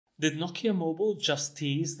Did Nokia Mobile just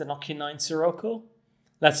tease the Nokia 9 Sirocco?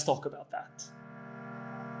 Let's talk about that.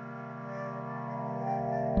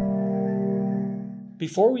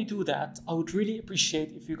 Before we do that, I would really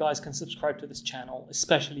appreciate if you guys can subscribe to this channel,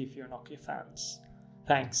 especially if you're Nokia fans.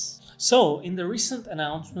 Thanks. So, in the recent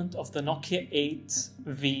announcement of the Nokia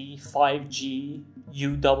 8V 5G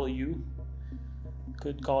UW,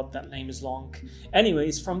 good God, that name is long.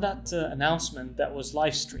 Anyways, from that announcement that was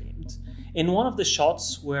live streamed, in one of the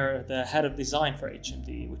shots where the head of design for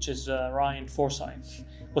HMD, which is Ryan Forsyth,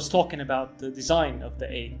 was talking about the design of the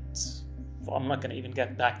 8, I'm not going to even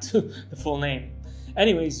get back to the full name.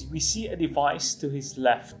 Anyways, we see a device to his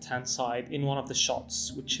left hand side in one of the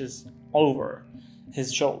shots, which is over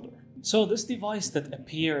his shoulder. So this device that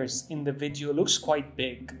appears in the video looks quite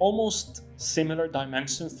big, almost similar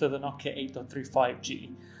dimensions to the Nokia 8.3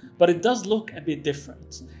 5G, but it does look a bit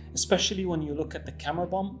different, especially when you look at the camera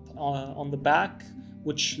bump on the back,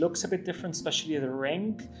 which looks a bit different, especially the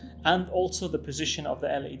ring, and also the position of the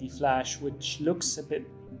LED flash, which looks a bit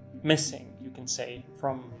missing, you can say,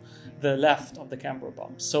 from the left of the camera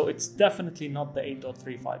bump. So it's definitely not the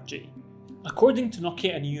 8.3 5G. According to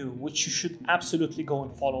Nokia NU, which you should absolutely go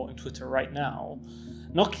and follow on Twitter right now,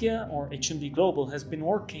 Nokia, or HMD Global, has been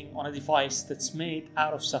working on a device that's made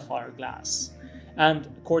out of sapphire glass. And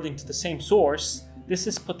according to the same source, this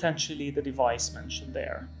is potentially the device mentioned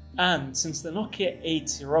there. And since the Nokia 8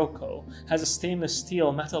 Sirocco has a stainless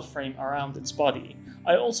steel metal frame around its body,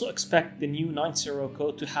 I also expect the new 9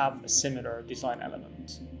 Sirocco to have a similar design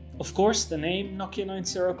element. Of course, the name Nokia 9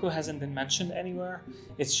 Sirocco hasn't been mentioned anywhere.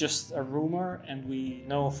 It's just a rumor, and we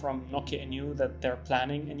know from Nokia NU that they're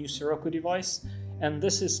planning a new Sirocco device, and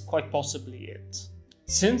this is quite possibly it.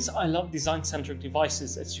 Since I love design-centric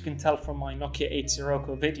devices, as you can tell from my Nokia 8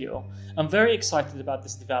 Sirocco video, I'm very excited about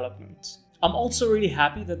this development. I'm also really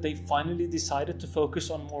happy that they finally decided to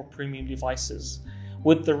focus on more premium devices,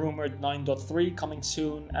 with the rumored 9.3 coming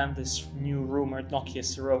soon and this new rumored Nokia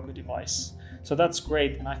Sirocco device. So that's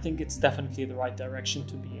great, and I think it's definitely the right direction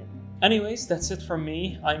to be in. Anyways, that's it from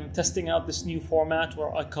me. I'm testing out this new format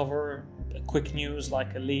where I cover quick news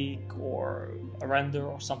like a leak or a render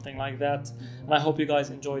or something like that. And I hope you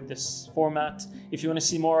guys enjoyed this format. If you want to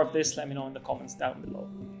see more of this, let me know in the comments down below.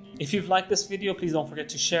 If you've liked this video, please don't forget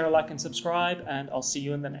to share, like, and subscribe, and I'll see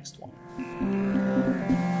you in the next one.